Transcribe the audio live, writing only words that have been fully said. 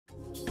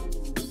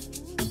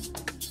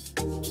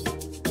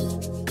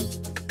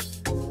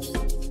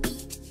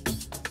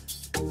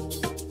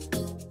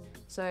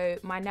So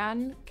my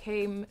nan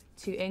came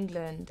to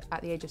England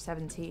at the age of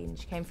 17.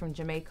 She came from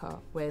Jamaica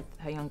with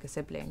her younger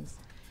siblings.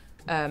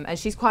 And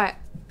she's part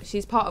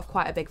of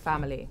quite a big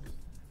family.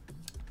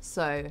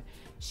 So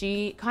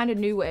she kind of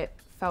knew what it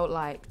felt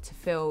like to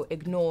feel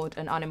ignored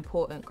and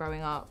unimportant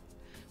growing up,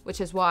 which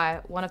is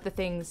why one of the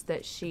things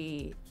that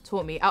she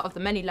taught me, out of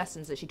the many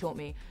lessons that she taught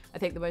me, I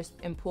think the most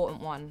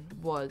important one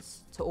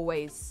was to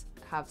always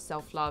have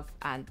self-love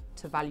and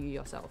to value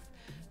yourself.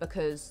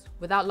 Because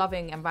without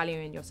loving and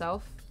valuing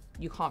yourself,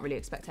 you can't really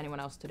expect anyone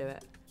else to do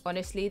it.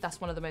 Honestly, that's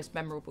one of the most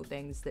memorable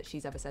things that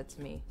she's ever said to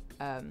me.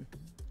 And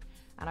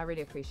I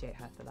really appreciate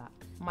her for that.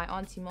 My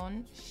auntie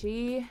Mon,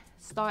 she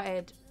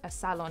started a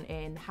salon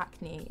in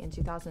Hackney in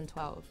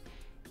 2012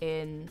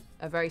 in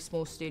a very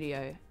small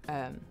studio.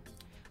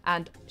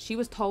 And she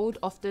was told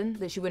often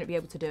that she wouldn't be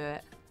able to do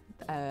it,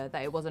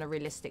 that it wasn't a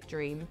realistic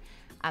dream,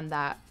 and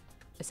that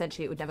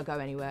essentially it would never go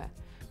anywhere.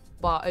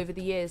 But over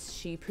the years,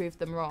 she proved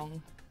them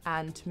wrong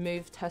and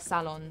moved her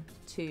salon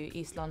to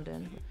East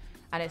London,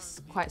 and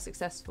it's quite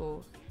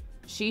successful.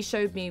 She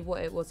showed me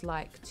what it was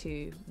like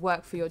to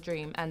work for your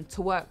dream and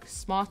to work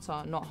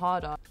smarter, not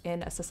harder,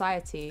 in a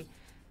society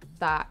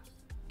that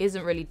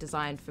isn't really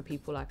designed for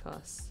people like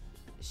us.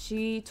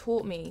 She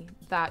taught me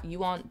that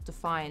you aren't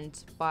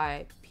defined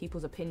by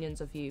people's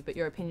opinions of you, but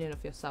your opinion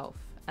of yourself,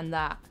 and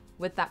that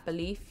with that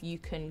belief, you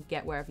can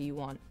get wherever you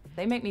want.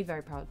 They make me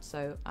very proud,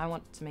 so I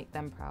want to make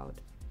them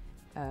proud,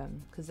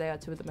 because they are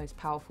two of the most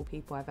powerful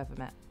people I've ever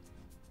met.